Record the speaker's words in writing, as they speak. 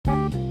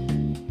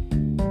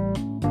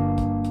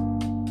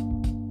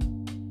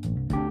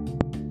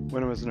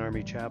was an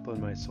Army chaplain,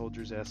 my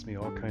soldiers asked me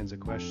all kinds of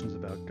questions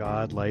about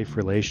God, life,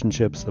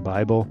 relationships, the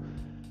Bible,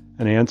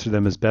 and I answered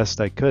them as best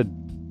I could.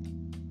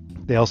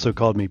 They also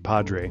called me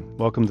Padre.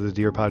 Welcome to the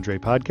Dear Padre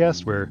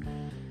podcast, where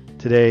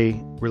today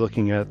we're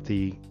looking at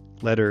the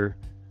letter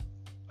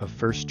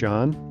of 1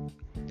 John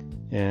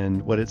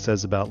and what it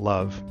says about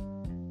love,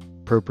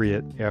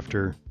 appropriate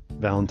after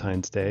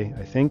Valentine's Day,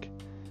 I think,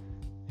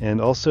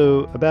 and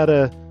also about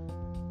a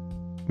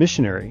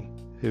missionary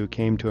who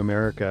came to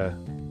America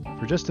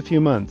for just a few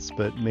months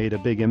but made a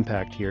big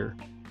impact here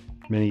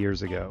many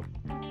years ago.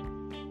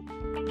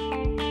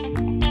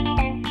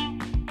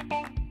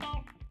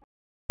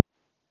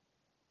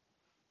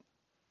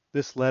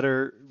 This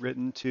letter,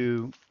 written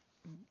to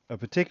a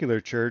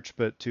particular church,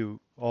 but to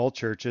all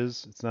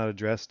churches, it's not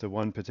addressed to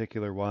one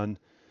particular one,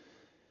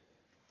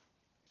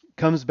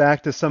 comes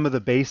back to some of the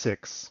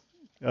basics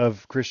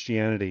of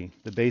Christianity.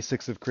 The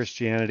basics of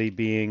Christianity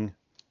being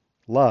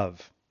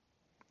love.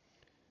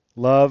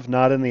 Love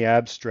not in the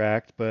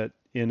abstract, but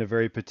in a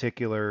very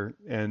particular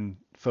and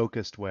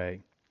focused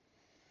way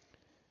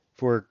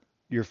for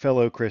your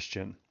fellow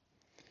Christian.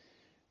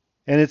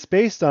 And it's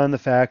based on the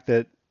fact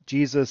that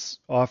Jesus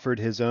offered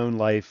his own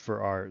life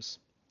for ours,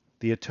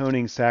 the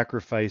atoning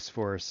sacrifice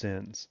for our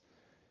sins.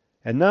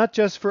 And not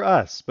just for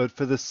us, but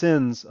for the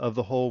sins of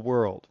the whole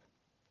world.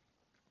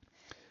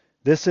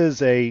 This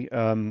is a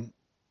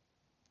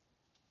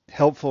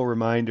helpful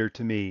reminder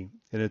to me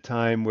in a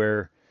time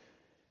where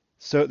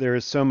there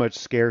is so much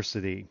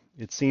scarcity.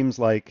 It seems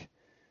like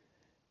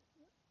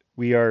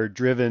we are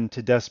driven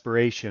to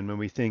desperation when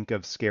we think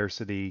of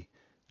scarcity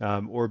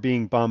or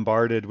being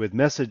bombarded with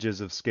messages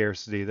of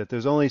scarcity, that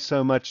there's only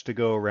so much to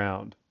go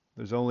around.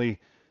 There's only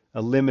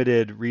a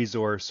limited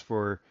resource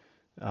for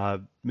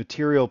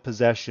material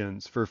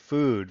possessions, for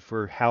food,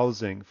 for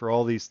housing, for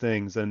all these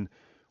things, and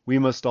we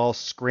must all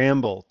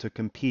scramble to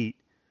compete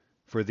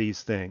for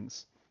these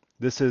things.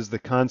 This is the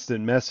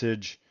constant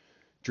message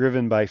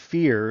driven by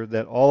fear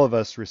that all of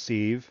us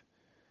receive.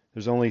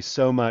 There's only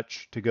so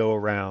much to go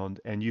around,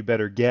 and you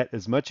better get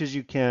as much as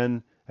you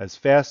can, as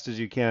fast as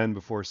you can,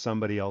 before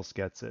somebody else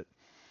gets it.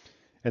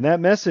 And that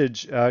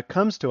message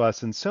comes to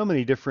us in so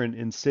many different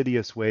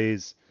insidious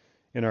ways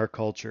in our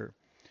culture.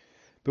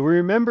 But we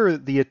remember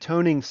the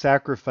atoning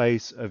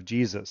sacrifice of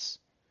Jesus.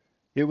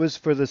 It was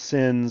for the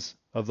sins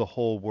of the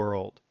whole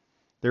world.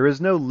 There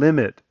is no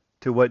limit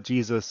to what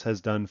Jesus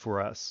has done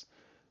for us.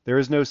 There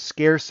is no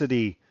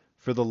scarcity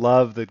for the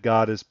love that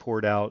God has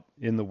poured out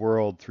in the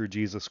world through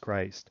Jesus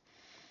Christ.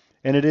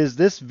 And it is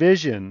this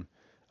vision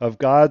of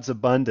God's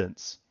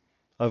abundance,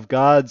 of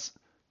God's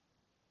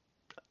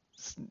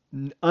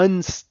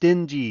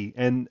unstingy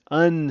and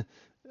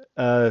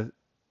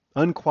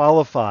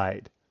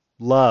unqualified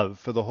love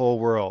for the whole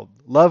world,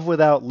 love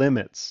without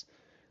limits,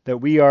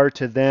 that we are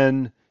to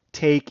then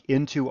take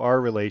into our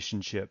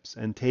relationships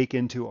and take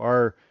into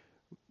our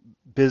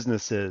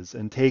businesses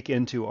and take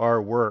into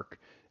our work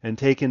and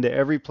take into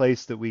every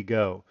place that we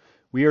go.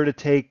 We are to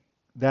take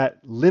that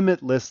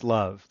limitless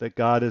love that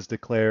God has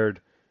declared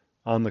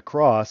on the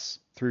cross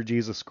through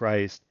Jesus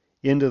Christ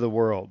into the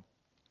world.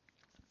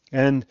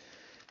 And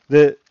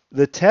the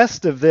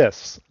test of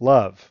this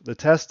love, the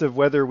test of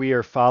whether we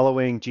are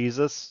following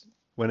Jesus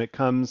when it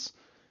comes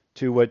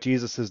to what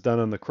Jesus has done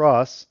on the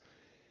cross,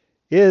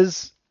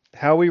 is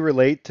how we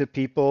relate to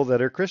people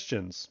that are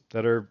Christians,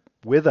 that are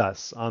with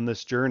us on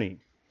this journey.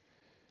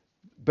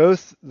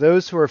 Both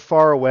those who are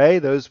far away,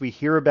 those we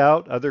hear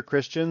about, other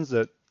Christians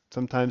that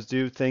sometimes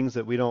do things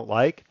that we don't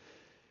like,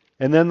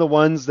 and then the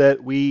ones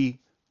that we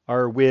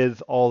are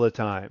with all the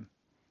time,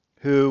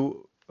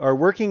 who are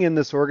working in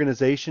this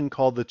organization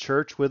called the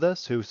church with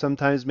us, who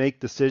sometimes make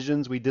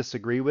decisions we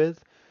disagree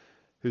with,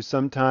 who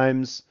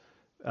sometimes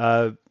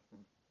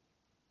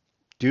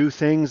do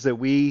things that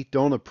we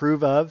don't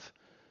approve of,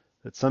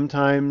 that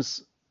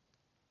sometimes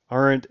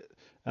aren't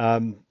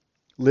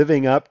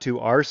living up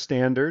to our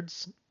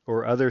standards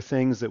or other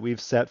things that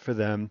we've set for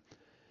them.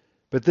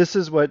 But this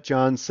is what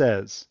John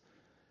says,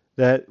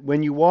 that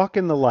when you walk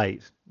in the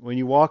light, when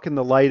you walk in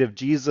the light of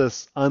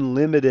Jesus'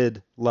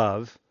 unlimited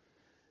love,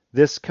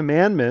 this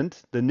commandment,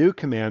 the new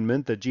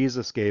commandment that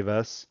Jesus gave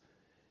us,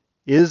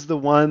 is the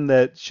one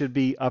that should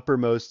be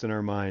uppermost in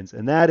our minds.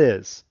 And that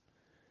is,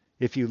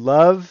 if you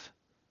love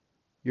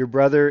your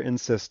brother and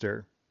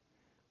sister,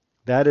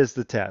 that is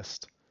the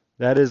test.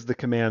 That is the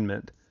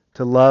commandment,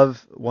 to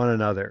love one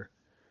another.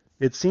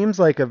 It seems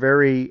like a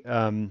very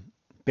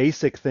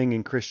basic thing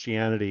in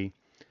Christianity,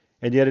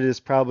 and yet it is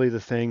probably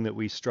the thing that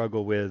we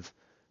struggle with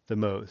the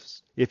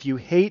most. If you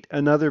hate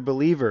another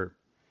believer,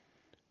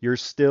 you're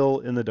still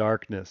in the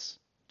darkness,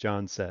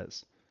 John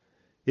says.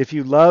 If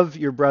you love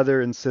your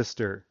brother and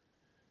sister,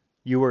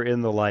 you are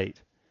in the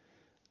light.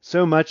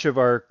 So much of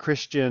our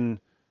Christian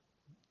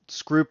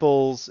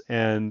scruples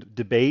and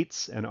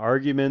debates and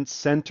arguments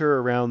center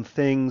around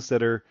things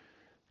that are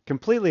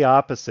completely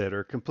opposite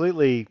or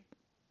completely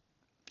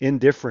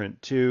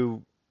indifferent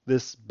to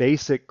this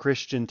basic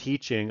Christian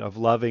teaching of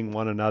loving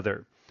one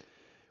another.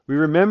 We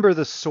remember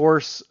the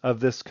source of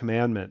this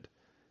commandment.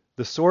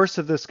 The source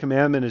of this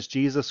commandment is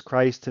Jesus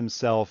Christ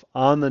himself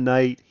on the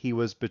night he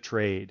was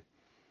betrayed,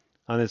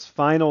 on his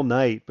final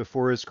night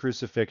before his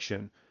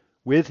crucifixion,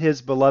 with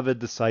his beloved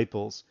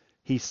disciples.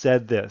 He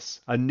said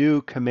this, "A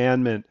new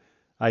commandment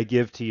I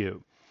give to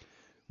you."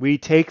 We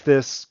take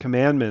this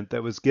commandment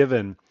that was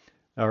given,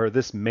 or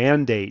this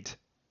mandate,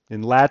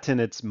 in Latin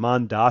it's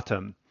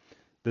mandatum,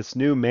 this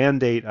new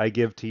mandate I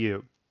give to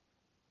you.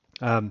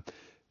 And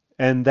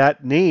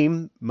that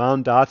name,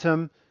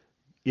 mandatum,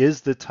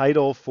 is the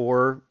title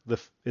for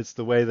it's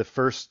the way the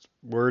first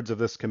words of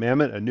this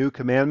commandment, a new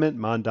commandment.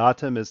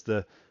 Mandatum is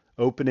the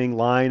opening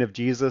line of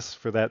Jesus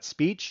for that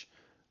speech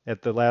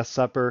at the Last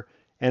Supper,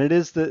 and it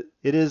is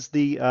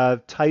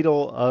the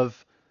title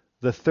of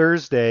the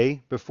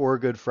Thursday before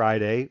Good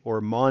Friday,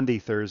 or Maundy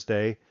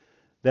Thursday,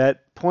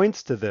 that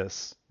points to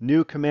this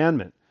new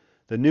commandment.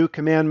 The new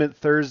commandment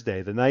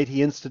Thursday, the night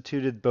he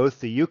instituted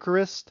both the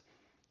Eucharist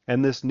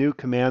and this new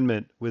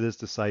commandment with his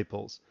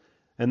disciples.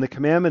 And the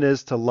commandment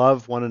is to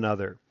love one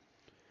another.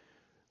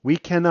 We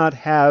cannot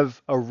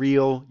have a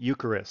real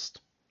Eucharist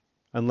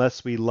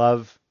unless we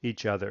love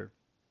each other.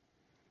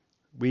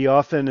 We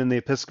often in the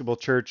Episcopal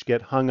Church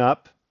get hung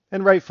up,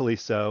 and rightfully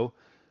so,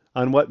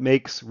 on what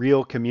makes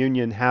real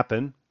communion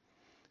happen.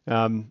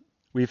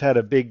 We've had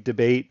a big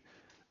debate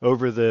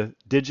over the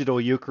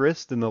digital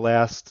Eucharist in the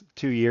last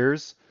 2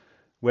 years,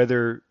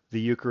 whether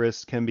the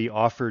Eucharist can be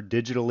offered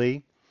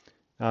digitally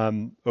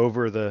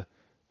over the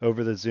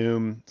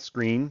Zoom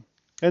screen.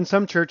 And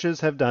some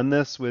churches have done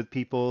this with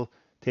people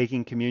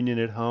taking communion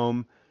at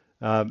home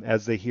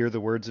as they hear the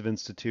words of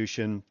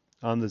institution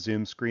on the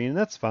Zoom screen, and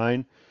that's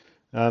fine.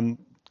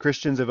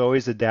 Christians have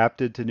always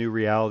adapted to new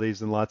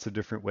realities in lots of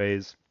different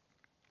ways.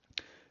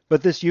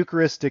 But this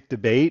Eucharistic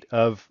debate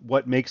of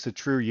what makes a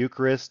true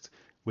Eucharist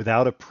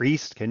without a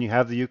priest, can you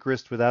have the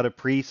Eucharist without a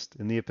priest?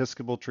 In the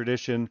Episcopal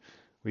tradition,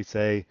 we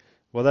say,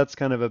 well, that's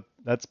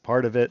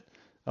part of it.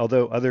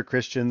 Although other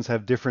Christians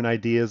have different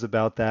ideas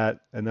about that,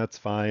 and that's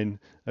fine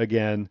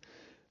again.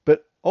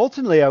 But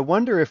ultimately, I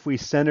wonder if we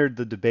centered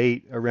the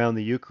debate around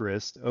the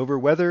Eucharist over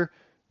whether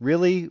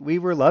really we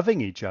were loving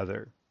each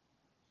other,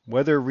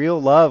 whether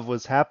real love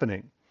was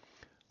happening.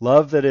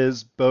 Love that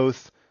is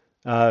both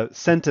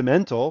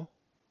sentimental,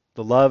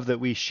 the love that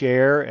we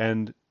share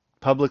and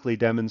publicly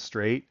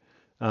demonstrate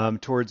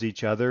towards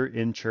each other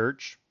in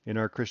church, in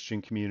our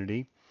Christian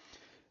community.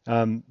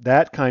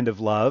 That kind of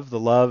love,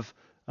 the love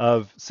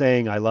of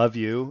saying I love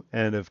you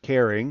and of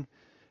caring,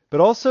 but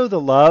also the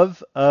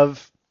love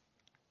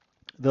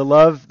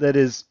that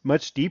is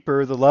much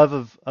deeper, the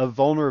love of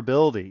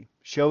vulnerability,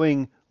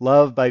 showing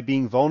love by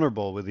being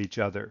vulnerable with each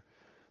other,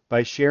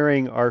 by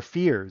sharing our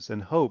fears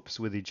and hopes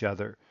with each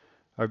other,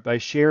 or by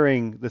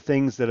sharing the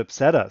things that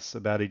upset us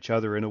about each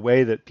other in a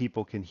way that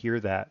people can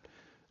hear that.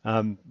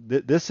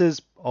 This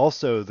is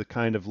also the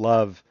kind of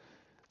love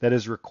that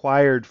is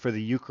required for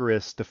the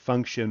Eucharist to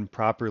function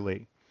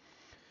properly.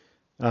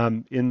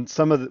 In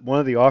one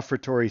of the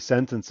offertory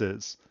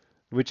sentences,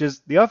 which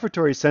is, the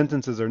offertory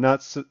sentences are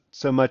not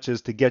so much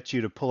as to get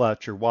you to pull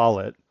out your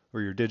wallet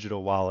or your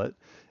digital wallet,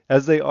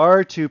 as they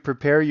are to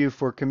prepare you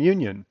for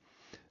communion.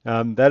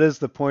 That is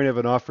the point of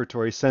an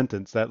offertory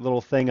sentence, that little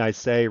thing I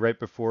say right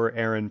before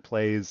Aaron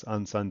plays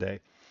on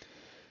Sunday.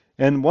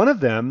 And one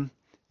of them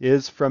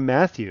is from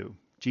Matthew,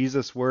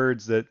 Jesus'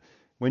 words that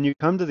when you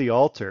come to the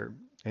altar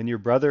and your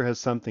brother has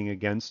something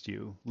against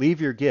you, leave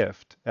your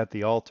gift at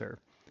the altar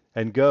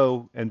and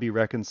go and be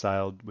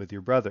reconciled with your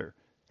brother,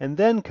 and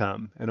then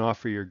come and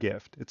offer your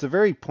gift. It's a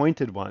very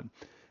pointed one.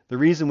 The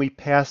reason we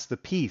pass the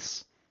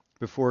peace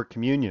before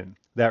communion,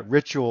 that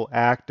ritual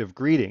act of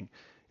greeting,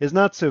 is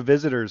not so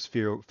visitors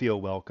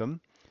feel welcome,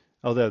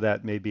 although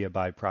that may be a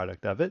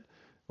byproduct of it,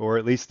 or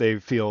at least they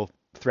feel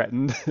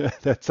threatened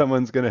that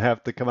someone's going to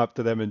have to come up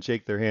to them and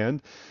shake their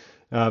hand.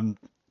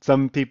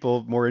 Some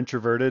people, more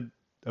introverted,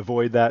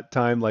 avoid that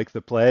time like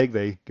the plague.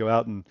 They go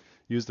out and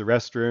use the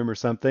restroom or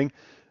something.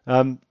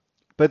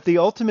 But the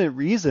ultimate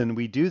reason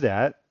we do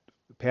that,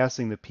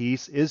 passing the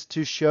peace, is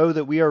to show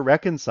that we are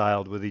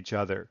reconciled with each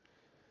other,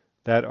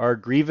 that our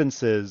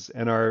grievances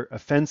and our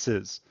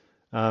offenses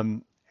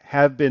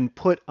have been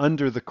put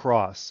under the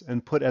cross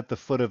and put at the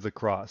foot of the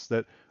cross,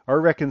 that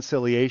our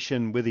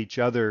reconciliation with each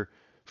other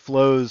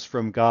flows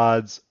from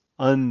God's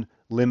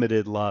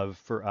unlimited love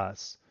for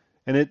us.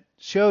 And it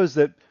shows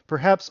that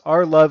perhaps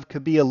our love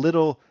could be a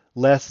little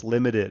less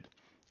limited.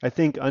 I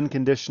think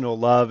unconditional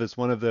love is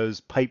one of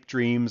those pipe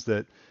dreams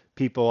that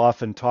people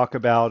often talk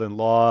about and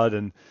laud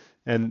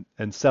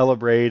and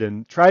celebrate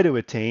and try to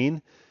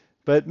attain,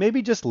 but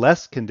maybe just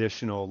less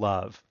conditional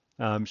love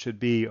should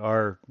be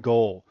our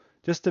goal,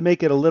 just to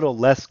make it a little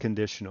less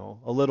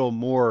conditional, a little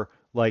more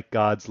like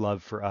God's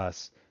love for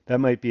us.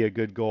 That might be a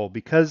good goal,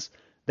 because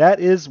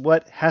that is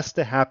what has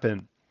to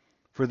happen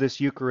for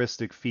this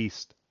Eucharistic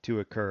feast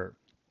to occur.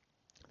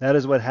 That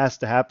is what has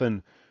to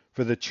happen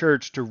for the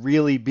church to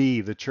really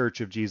be the Church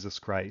of Jesus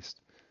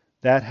Christ.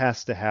 That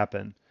has to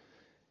happen.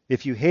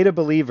 If you hate a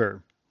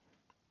believer,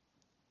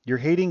 you're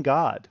hating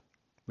God,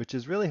 which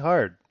is really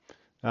hard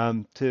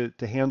to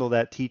handle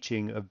that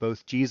teaching of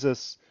both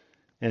Jesus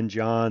and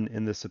John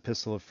in this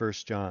epistle of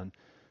First John.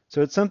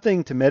 So it's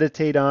something to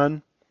meditate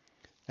on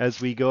as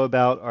we go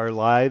about our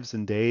lives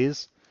and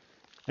days,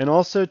 and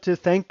also to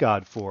thank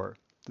God for.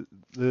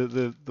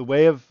 The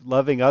way of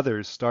loving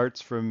others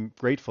starts from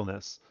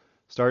gratefulness,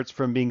 starts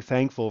from being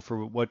thankful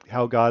for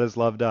how God has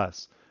loved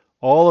us.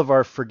 All of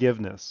our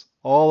forgiveness,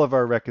 all of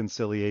our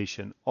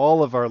reconciliation,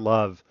 all of our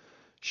love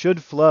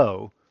should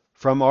flow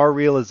from our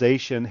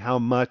realization how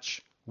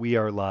much we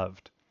are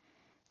loved.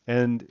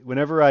 And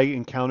whenever I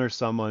encounter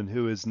someone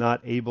who is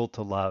not able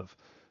to love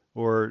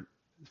or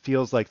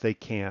feels like they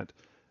can't,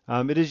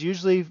 it is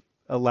usually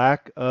a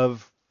lack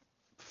of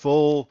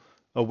full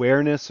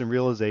awareness and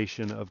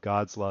realization of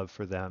God's love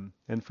for them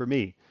and for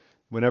me.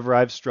 Whenever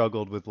I've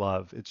struggled with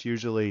love, it's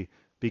usually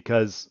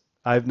because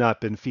I've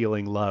not been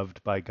feeling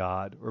loved by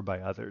God or by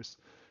others.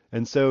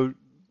 And so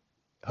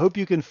hope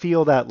you can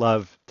feel that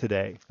love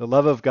today, the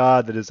love of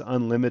God that is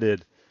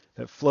unlimited,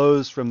 that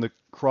flows from the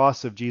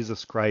cross of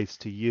Jesus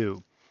Christ to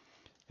you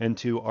and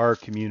to our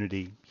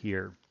community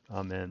here.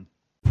 Amen.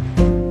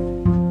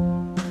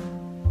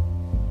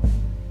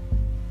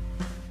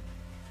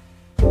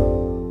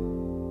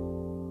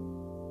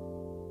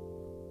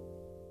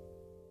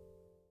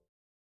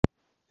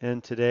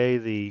 And today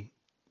the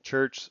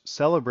church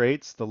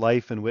celebrates the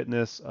life and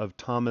witness of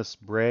Thomas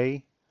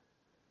Bray,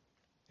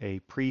 a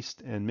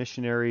priest and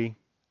missionary.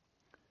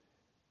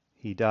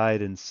 He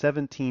died in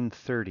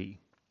 1730,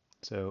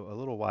 so a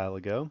little while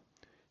ago.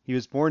 He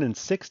was born in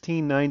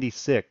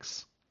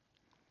 1696,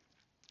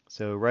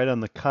 so right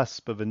on the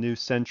cusp of a new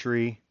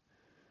century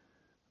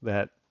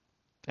that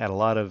had a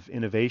lot of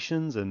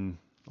innovations and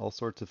all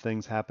sorts of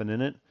things happen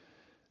in it.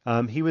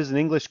 He was an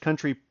English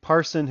country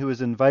parson who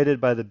was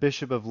invited by the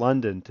Bishop of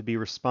London to be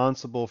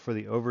responsible for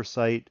the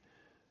oversight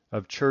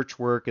of church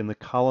work in the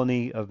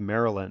colony of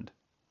Maryland.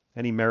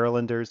 Any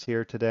Marylanders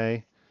here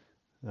today?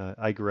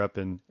 I grew up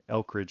in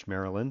Elkridge,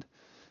 Maryland,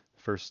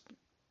 first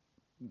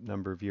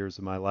number of years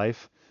of my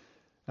life.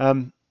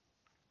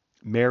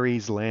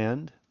 Mary's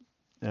Land.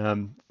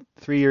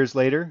 3 years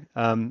later,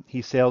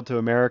 he sailed to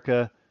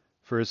America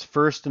for his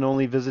first and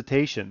only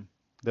visitation.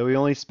 Though he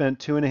only spent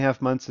 2.5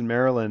 months in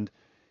Maryland,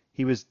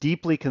 he was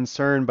deeply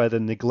concerned by the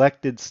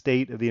neglected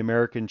state of the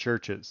American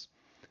churches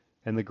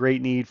and the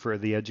great need for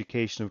the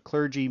education of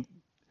clergy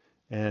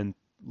and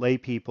lay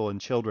people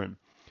and children.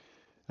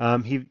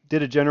 He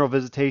did a general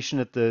visitation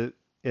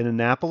in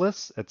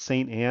Annapolis, at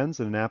St. Anne's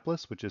in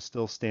Annapolis, which is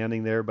still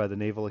standing there by the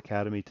Naval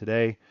Academy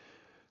today.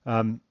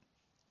 And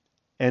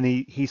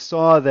he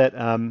saw that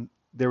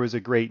there was a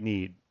great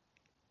need.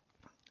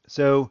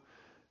 So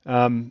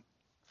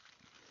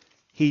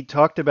he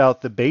talked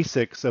about the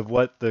basics of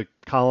what the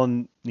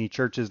colony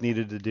churches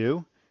needed to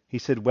do. He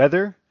said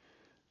whether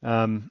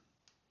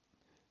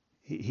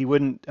he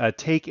wouldn't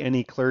take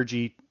any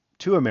clergy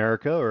to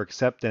America or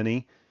accept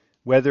any,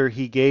 whether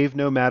he gave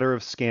no matter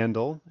of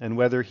scandal, and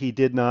whether he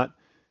did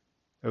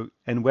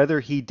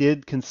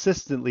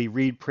consistently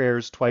read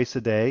prayers twice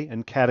a day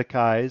and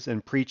catechize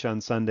and preach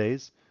on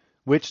Sundays,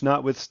 which,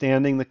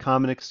 notwithstanding the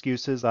common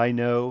excuses I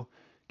know,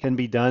 can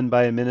be done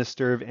by a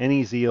minister of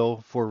any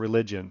zeal for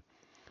religion.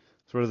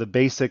 Sort of the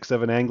basics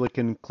of an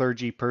Anglican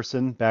clergy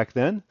person back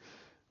then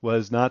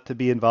was not to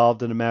be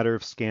involved in a matter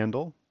of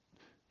scandal,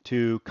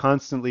 to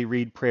constantly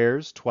read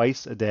prayers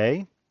twice a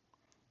day.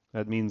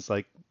 That means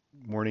like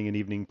morning and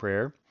evening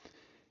prayer,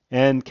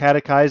 and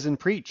catechize and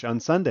preach on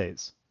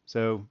Sundays.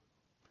 So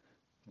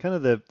kind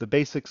of the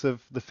basics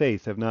of the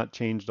faith have not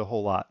changed a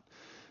whole lot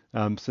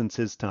since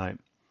his time.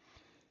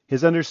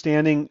 His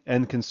understanding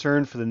and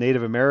concern for the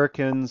Native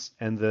Americans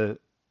and the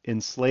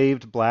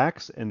enslaved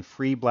blacks and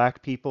free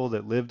black people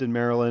that lived in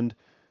Maryland,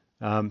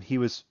 he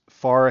was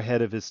far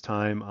ahead of his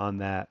time on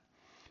that.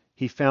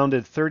 He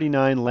founded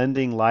 39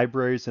 lending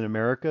libraries in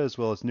America, as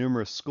well as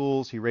numerous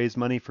schools. He raised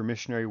money for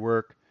missionary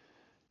work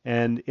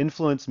and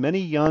influenced many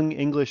young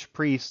English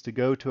priests to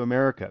go to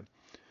America.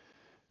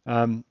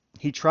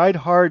 He tried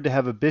hard to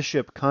have a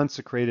bishop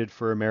consecrated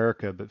for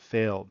America, but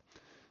failed.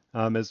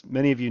 As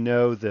many of you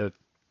know, the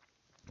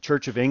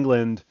Church of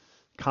England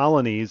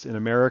colonies in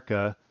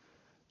America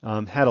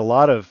had a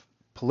lot of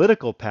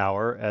political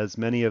power, as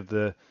many of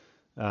the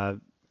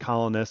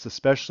colonists,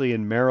 especially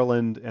in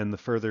Maryland and the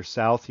further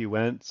south you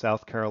went,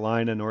 South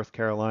Carolina, North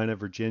Carolina,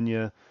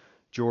 Virginia,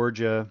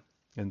 Georgia,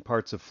 and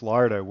parts of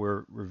Florida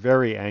were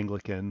very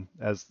Anglican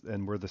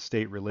and were the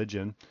state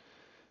religion.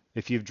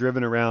 If you've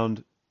driven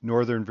around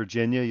northern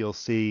Virginia, you'll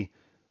see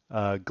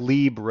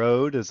Glebe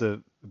Road is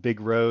a big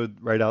road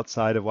right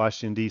outside of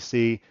Washington,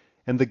 D.C.,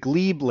 and the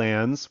glebe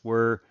lands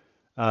were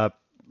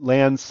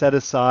lands set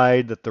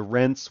aside that the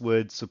rents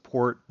would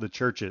support the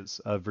churches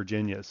of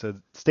Virginia. So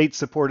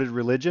state-supported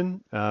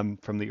religion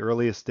from the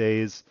earliest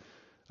days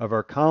of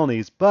our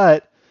colonies,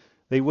 but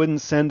they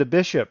wouldn't send a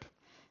bishop.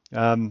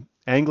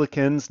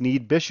 Anglicans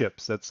need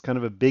bishops. That's kind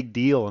of a big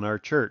deal in our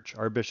church.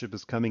 Our bishop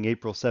is coming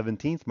April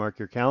 17th. Mark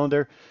your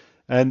calendar.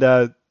 And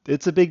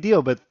it's a big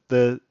deal, but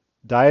the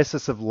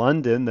Diocese of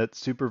London that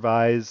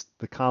supervised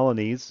the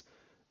colonies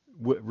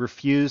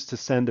refused to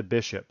send a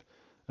bishop,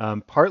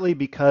 partly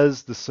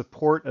because the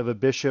support of a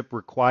bishop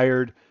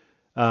required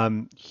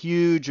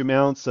huge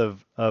amounts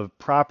of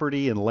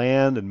property and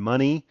land and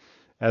money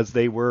as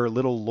they were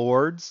little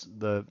lords.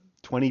 The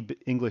 20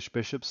 English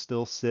bishops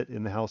still sit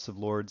in the House of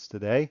Lords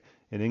today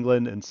in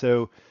England. And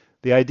so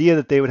the idea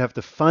that they would have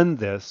to fund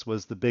this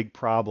was the big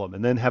problem.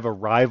 And then have a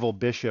rival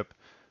bishop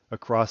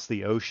across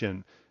the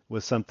ocean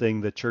was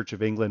something the Church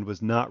of England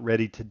was not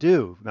ready to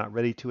do, not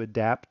ready to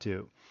adapt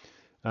to.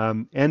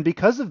 And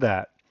because of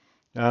that,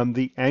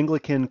 the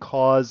Anglican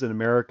cause in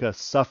America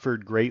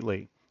suffered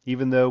greatly,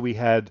 even though we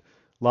had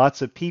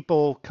lots of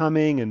people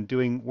coming and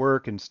doing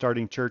work and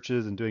starting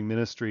churches and doing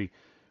ministry.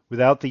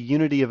 Without the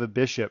unity of a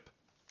bishop,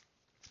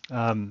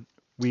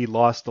 we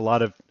lost a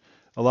lot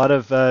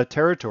of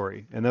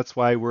territory, and that's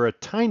why we're a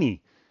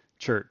tiny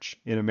church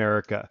in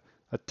America,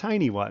 a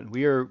tiny one.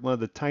 We are one of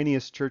the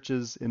tiniest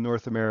churches in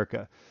North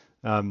America.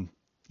 Um,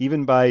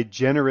 Even by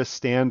generous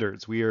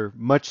standards, we are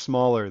much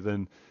smaller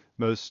than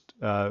most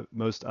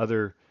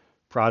other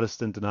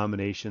Protestant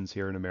denominations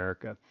here in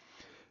America.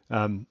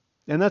 Um,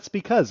 and that's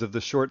because of the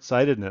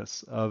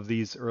short-sightedness of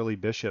these early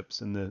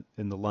bishops in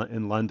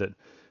London.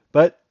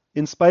 But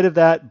in spite of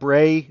that,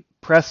 Bray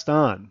pressed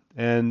on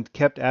and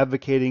kept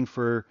advocating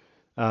for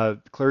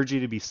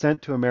clergy to be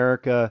sent to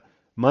America,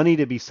 money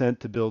to be sent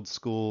to build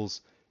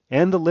schools,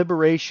 and the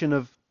liberation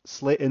of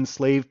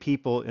enslaved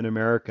people in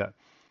America.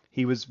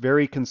 He was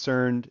very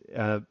concerned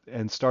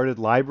and started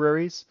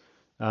libraries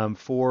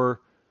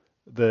for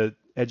the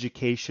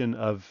education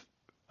of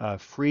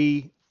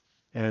free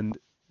and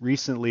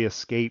recently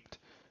escaped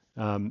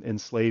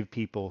enslaved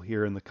people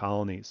here in the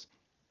colonies.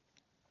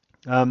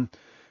 Um,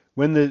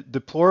 when the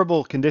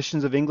deplorable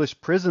conditions of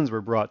English prisons were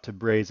brought to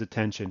Bray's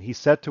attention, he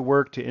set to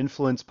work to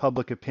influence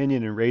public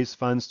opinion and raise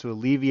funds to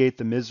alleviate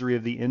the misery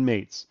of the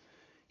inmates.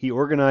 He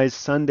organized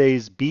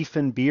Sunday's beef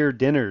and beer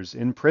dinners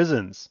in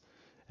prisons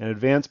and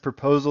advanced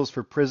proposals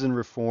for prison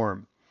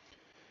reform.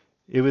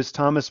 It was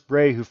Thomas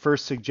Bray who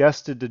first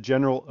suggested to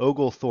General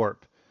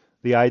Oglethorpe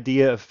the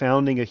idea of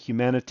founding a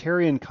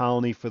humanitarian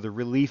colony for the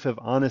relief of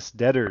honest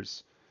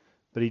debtors,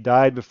 but he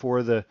died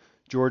before the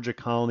Georgia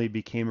colony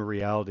became a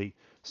reality.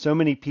 So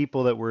many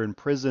people that were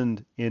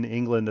imprisoned in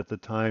England at the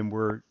time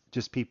were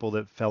just people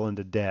that fell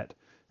into debt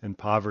and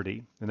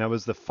poverty. And that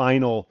was the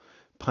final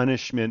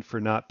punishment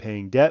for not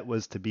paying debt,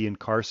 was to be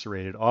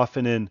incarcerated,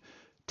 often in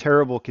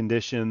terrible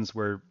conditions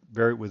where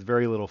with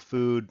very little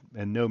food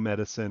and no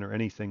medicine or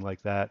anything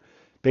like that.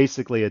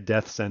 Basically a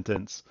death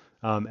sentence,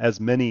 as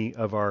many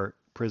of our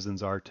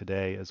prisons are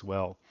today as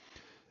well.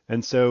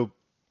 And so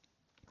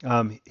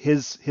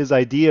his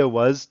idea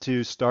was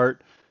to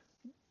start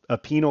a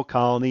penal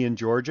colony in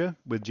Georgia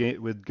with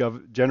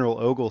General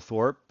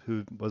Oglethorpe,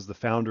 who was the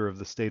founder of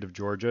the state of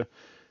Georgia.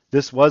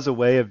 This was a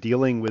way of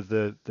dealing with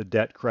the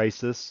debt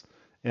crisis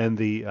and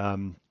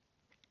the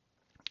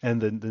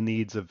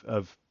needs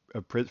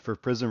for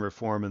prison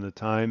reform in the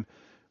time.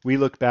 We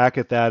look back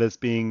at that as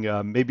being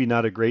maybe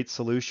not a great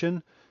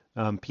solution,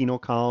 penal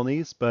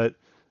colonies, but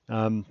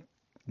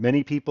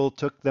many people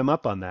took them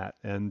up on that,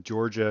 and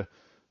Georgia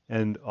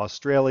and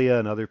Australia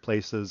and other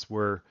places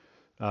were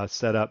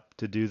set up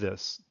to do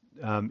this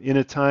in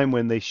a time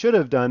when they should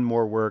have done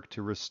more work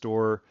to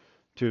restore,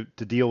 to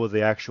deal with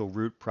the actual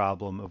root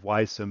problem of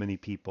why so many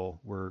people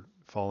were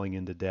falling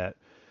into debt.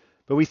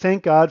 But we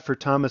thank God for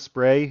Thomas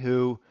Bray,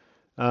 who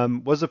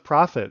was a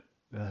prophet,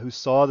 who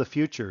saw the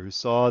future, who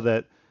saw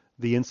that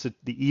the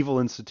evil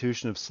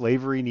institution of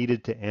slavery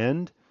needed to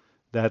end,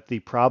 that the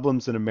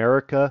problems in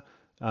America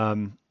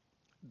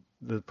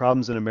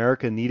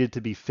needed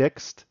to be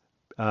fixed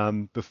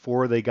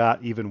before they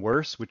got even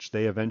worse, which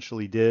they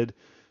eventually did.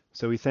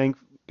 So we thank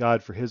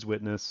God for his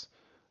witness.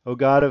 O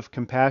God of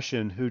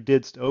compassion, who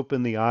didst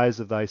open the eyes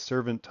of thy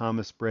servant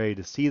Thomas Bray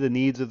to see the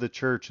needs of the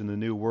church in the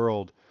New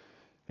World,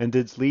 and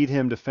didst lead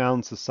him to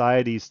found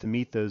societies to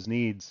meet those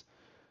needs,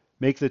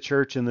 make the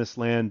church in this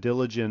land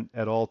diligent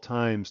at all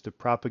times to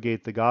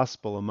propagate the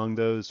gospel among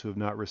those who have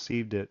not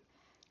received it,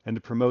 and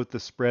to promote the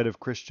spread of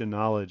Christian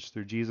knowledge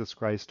through Jesus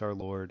Christ our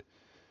Lord,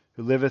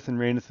 who liveth and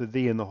reigneth with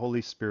thee in the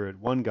Holy Spirit,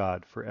 one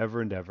God, for ever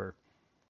and ever.